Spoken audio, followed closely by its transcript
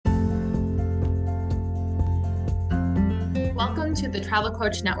Welcome to the Travel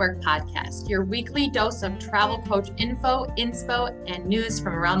Coach Network podcast, your weekly dose of travel coach info, inspo, and news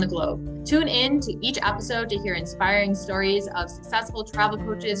from around the globe. Tune in to each episode to hear inspiring stories of successful travel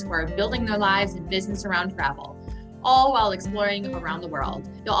coaches who are building their lives and business around travel, all while exploring around the world.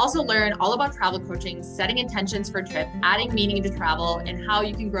 You'll also learn all about travel coaching, setting intentions for a trip, adding meaning to travel, and how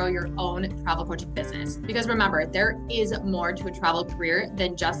you can grow your own travel coaching business. Because remember, there is more to a travel career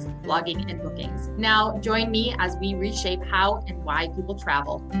than just blogging and bookings. Now, join me as we reshape how and why people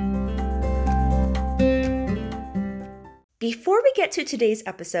travel. Before we get to today's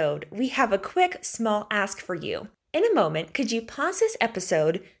episode, we have a quick small ask for you. In a moment, could you pause this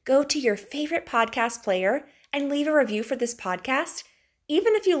episode, go to your favorite podcast player, and leave a review for this podcast?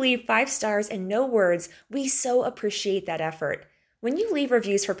 Even if you leave 5 stars and no words, we so appreciate that effort. When you leave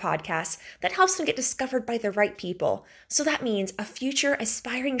reviews for podcasts, that helps them get discovered by the right people. So that means a future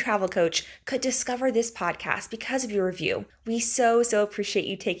aspiring travel coach could discover this podcast because of your review. We so appreciate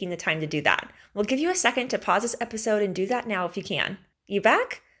you taking the time to do that. We'll give you a second to pause this episode and do that now if you can. You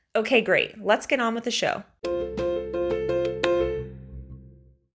back? Okay, great. Let's get on with the show.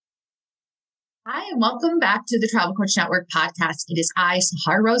 Hi, and welcome back to the Travel Coach Network podcast. It is I,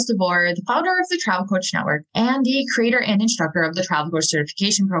 Sahar Rose DeVore, the founder of the Travel Coach Network and the creator and instructor of the Travel Coach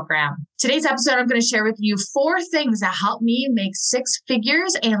Certification Program. Today's episode, I'm going to share with you 4 things that helped me make 6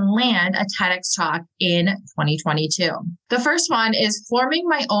 figures and land a TEDx talk in 2022. The first one is forming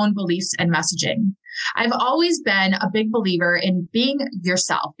my own beliefs and messaging. I've always been a big believer in being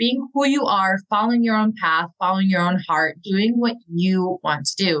yourself, being who you are, following your own path, following your own heart, doing what you want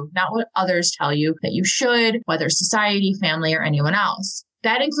to do, not what others tell you that you should, whether society, family, or anyone else.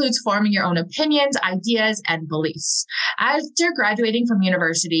 That includes forming your own opinions, ideas, and beliefs. After graduating from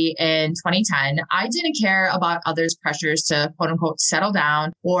university in 2010, I didn't care about others' pressures to quote unquote settle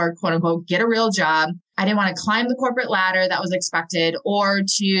down or quote unquote get a real job. I didn't want to climb the corporate ladder that was expected or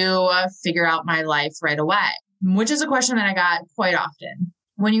to figure out my life right away, which is a question that I got quite often.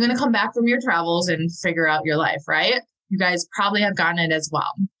 When are you going to come back from your travels and figure out your life, right? You guys probably have gotten it as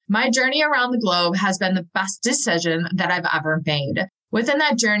well. My journey around the globe has been the best decision that I've ever made. Within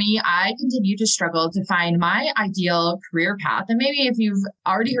that journey, I continue to struggle to find my ideal career path. And maybe if you've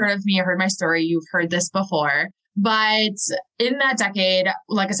already heard of me or heard my story, you've heard this before. But in that decade,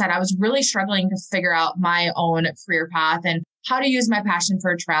 like I said, I was really struggling to figure out my own career path and how to use my passion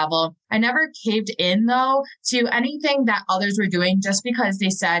for travel. I never caved in, though, to anything that others were doing just because they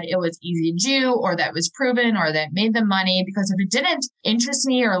said it was easy to do or that was proven or that made them money. Because if it didn't interest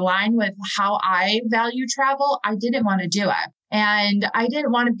me or align with how I value travel, I didn't want to do it. And I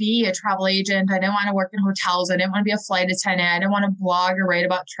didn't want to be a travel agent. I didn't want to work in hotels. I didn't want to be a flight attendant. I didn't want to blog or write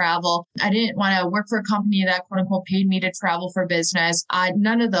about travel. I didn't want to work for a company that quote unquote paid me to travel for business.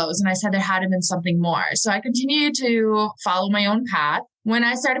 None of those. And I said there had to have been something more. So I continued to follow my own path. When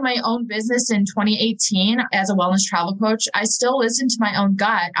I started my own business in 2018 as a wellness travel coach, I still listened to my own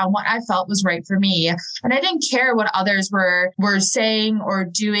gut on what I felt was right for me. And I didn't care what others were saying or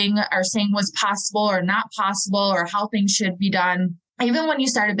doing or saying was possible or not possible or how things should be done. Even when you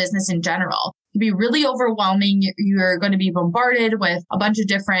start a business in general, it can be really overwhelming. You're going to be bombarded with a bunch of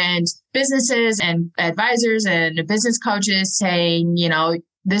different businesses and advisors and business coaches saying,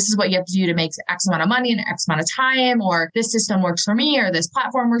 this is what you have to do to make X amount of money in X amount of time, or this system works for me, or this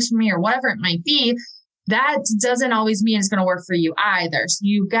platform works for me, or whatever it might be. That doesn't always mean it's going to work for you either. So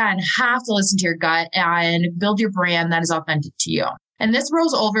you, again, have to listen to your gut and build your brand that is authentic to you. And this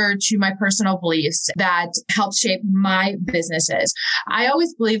rolls over to my personal beliefs that help shape my businesses. I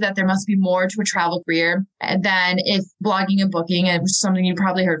always believe that there must be more to a travel career than if blogging and booking, and which is something you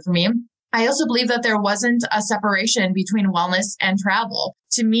probably heard from me. I also believe that there wasn't a separation between wellness and travel.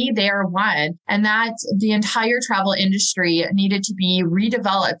 To me, they are one, and that the entire travel industry needed to be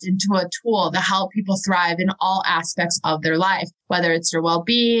redeveloped into a tool to help people thrive in all aspects of their life, whether it's their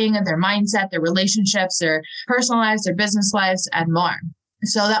well-being, their mindset, their relationships, their personal lives, their business lives, and more.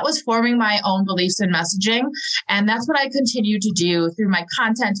 So that was forming my own beliefs and messaging. And that's what I continue to do through my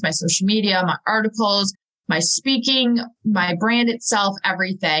content, my social media, my articles, my speaking, my brand itself,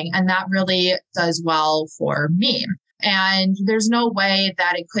 everything. And that really does well for me. And there's no way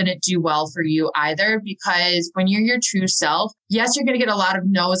that it couldn't do well for you either, because when you're your true self, yes, you're going to get a lot of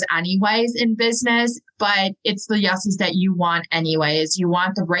no's anyways in business, but it's the yeses that you want anyways. You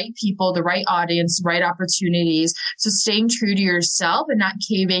want the right people, the right audience, the right opportunities. So staying true to yourself and not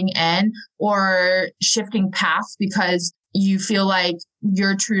caving in or shifting paths because you feel like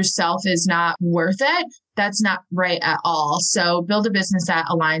your true self is not worth it. That's not right at all. So build a business that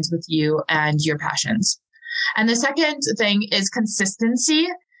aligns with you and your passions. And the second thing is consistency.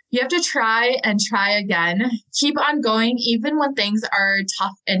 You have to try and try again. Keep on going, even when things are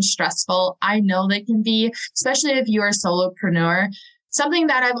tough and stressful. I know they can be, especially if you are a solopreneur. Something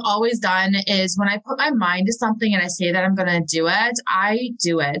that I've always done is when I put my mind to something and I say that I'm going to do it, I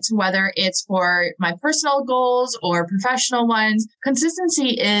do it, whether it's for my personal goals or professional ones.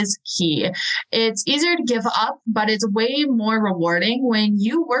 Consistency is key. It's easier to give up, but it's way more rewarding when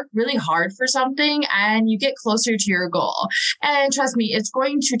you work really hard for something and you get closer to your goal. And trust me, it's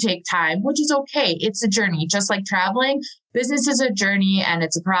going to take time, which is okay. It's a journey, just like traveling. Business is a journey and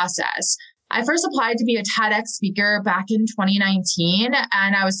it's a process. I first applied to be a TEDx speaker back in 2019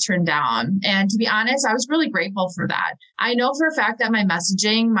 and I was turned down. And to be honest, I was really grateful for that. I know for a fact that my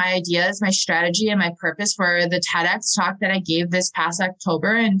messaging, my ideas, my strategy, and my purpose for the TEDx talk that I gave this past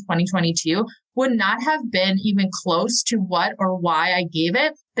October in 2022 would not have been even close to what or why I gave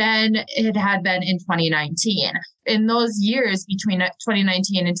it than it had been in 2019. In those years between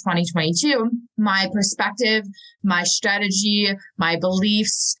 2019 and 2022, my perspective, my strategy, my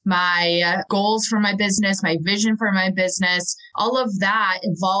beliefs, my goals for my business, my vision for my business, all of that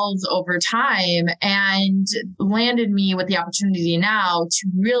evolved over time and landed me with the opportunity now to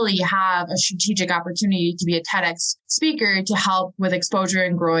really have a strategic opportunity to be a TEDx speaker to help with exposure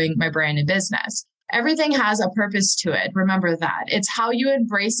and growing my brand and business. Everything has a purpose to it. Remember that. It's how you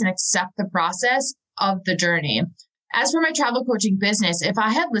embrace and accept the process of the journey. As for my travel coaching business, if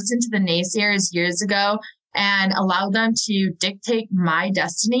I had listened to the naysayers years ago and allowed them to dictate my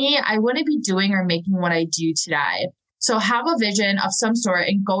destiny, I wouldn't be doing or making what I do today. So have a vision of some sort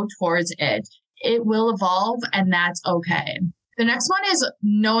and go towards it. It will evolve and that's okay. The next one is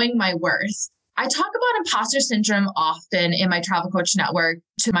knowing my worth. I talk about imposter syndrome often in my Travel Coach Network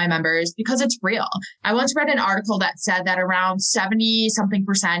to my members because it's real. I once read an article that said that around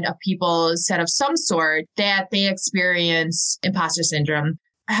 70-something% of people said of some sort that they experience imposter syndrome.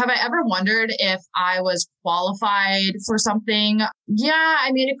 Have I ever wondered if I was qualified for something? Yeah,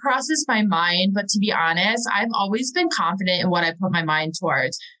 I mean, it crosses my mind, but to be honest, I've always been confident in what I put my mind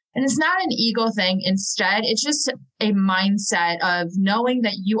towards. And it's not an ego thing. Instead, it's just a mindset of knowing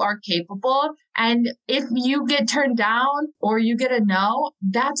that you are capable. And if you get turned down or you get a no,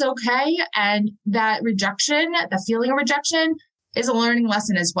 that's okay. And that rejection, the feeling of rejection is a learning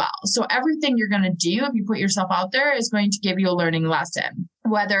lesson as well. So everything you're going to do, if you put yourself out there, is going to give you a learning lesson,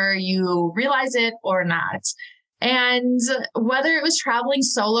 whether you realize it or not. And whether it was traveling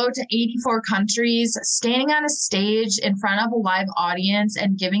solo to 84 countries, standing on a stage in front of a live audience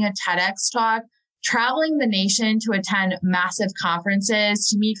and giving a TEDx talk, traveling the nation to attend massive conferences,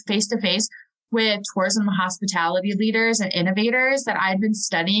 to meet face-to-face with tourism and hospitality leaders and innovators that I'd been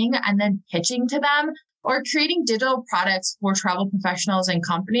studying and then pitching to them, or creating digital products for travel professionals and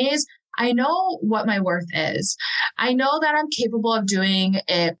companies, I know what my worth is. I know that I'm capable of doing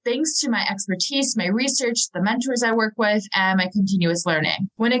it thanks to my expertise, my research, the mentors I work with, and my continuous learning.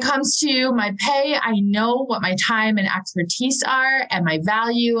 When it comes to my pay, I know what my time and expertise are and my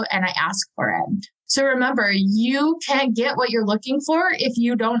value, and I ask for it. So remember, you can't get what you're looking for if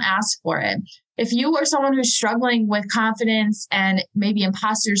you don't ask for it. If you are someone who's struggling with confidence and maybe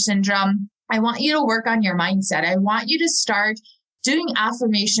imposter syndrome, I want you to work on your mindset. I want you to start doing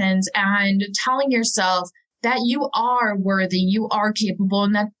affirmations and telling yourself that you are worthy, you are capable,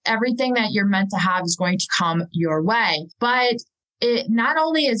 and that everything that you're meant to have is going to come your way. But it not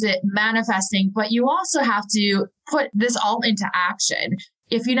only is it manifesting, but you also have to put this all into action.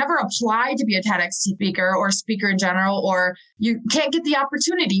 If you never applied to be a TEDx speaker or speaker in general, or you can't get the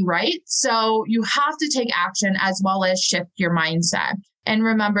opportunity, right? So you have to take action as well as shift your mindset. And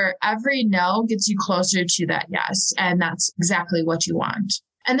remember, every no gets you closer to that yes. And that's exactly what you want.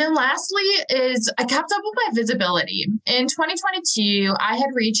 And then lastly is I kept up with my visibility. In 2022, I had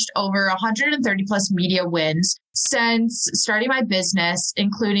reached over 130 plus media wins since starting my business,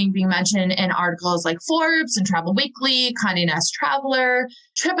 including being mentioned in articles like Forbes and Travel Weekly, Condé Nast Traveler,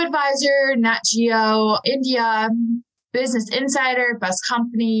 TripAdvisor, Nat Geo, India, Business Insider, Best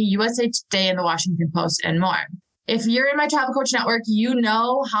Company, USA Today, and the Washington Post, and more. If you're in my Travel Coach Network, you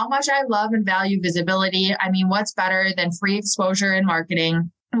know how much I love and value visibility. I mean, what's better than free exposure in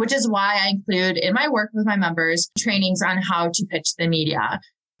marketing, which is why I include in my work with my members trainings on how to pitch the media.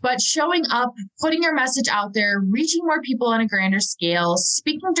 But showing up, putting your message out there, reaching more people on a grander scale,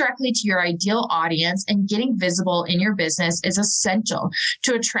 speaking directly to your ideal audience, and getting visible in your business is essential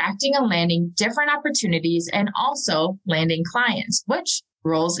to attracting and landing different opportunities and also landing clients, which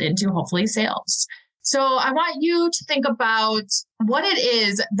rolls into hopefully sales. So I want you to think about what it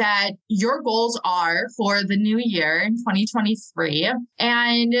is that your goals are for the new year in 2023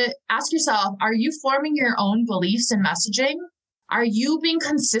 and ask yourself, are you forming your own beliefs and messaging? Are you being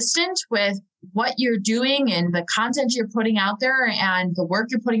consistent with what you're doing and the content you're putting out there and the work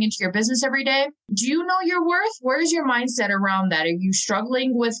you're putting into your business every day? Do you know your worth? Where's your mindset around that? Are you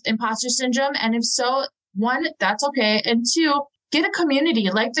struggling with imposter syndrome? And if so, one, that's okay. And two, get a community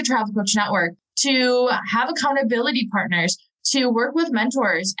like the Travel Coach Network to have accountability partners, to work with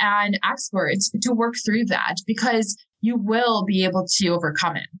mentors and experts to work through that, because you will be able to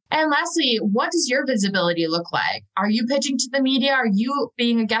overcome it. And lastly, what does your visibility look like? Are you pitching to the media? Are you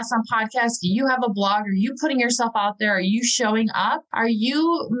being a guest on podcasts? Do you have a blog? Are you putting yourself out there? Are you showing up? Are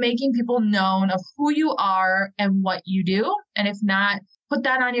you making people known of who you are and what you do? And if not, put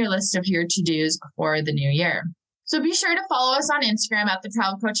that on your list of your to-dos for the new year. So be sure to follow us on Instagram at the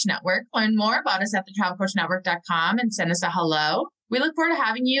Travel Coach Network. Learn more about us at thetravelcoachnetwork.com and send us a hello. We look forward to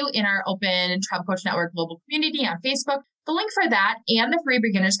having you in our open Travel Coach Network global community on Facebook. The link for that and the free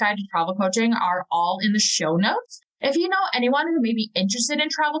beginner's guide to travel coaching are all in the show notes. If you know anyone who may be interested in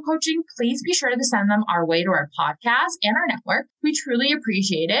travel coaching, please be sure to send them our way to our podcast and our network. We truly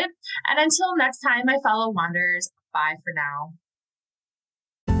appreciate it. And until next time, my fellow wanderers, bye for now.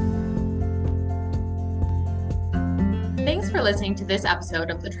 Thanks for listening to this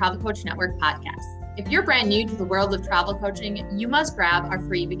episode of the Travel Coach Network podcast. If you're brand new to the world of travel coaching, you must grab our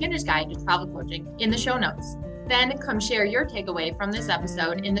free beginner's guide to travel coaching in the show notes. Then come share your takeaway from this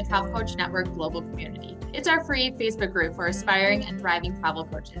episode in the Travel Coach Network global community. It's our free Facebook group for aspiring and thriving travel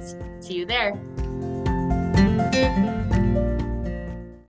coaches. See you there.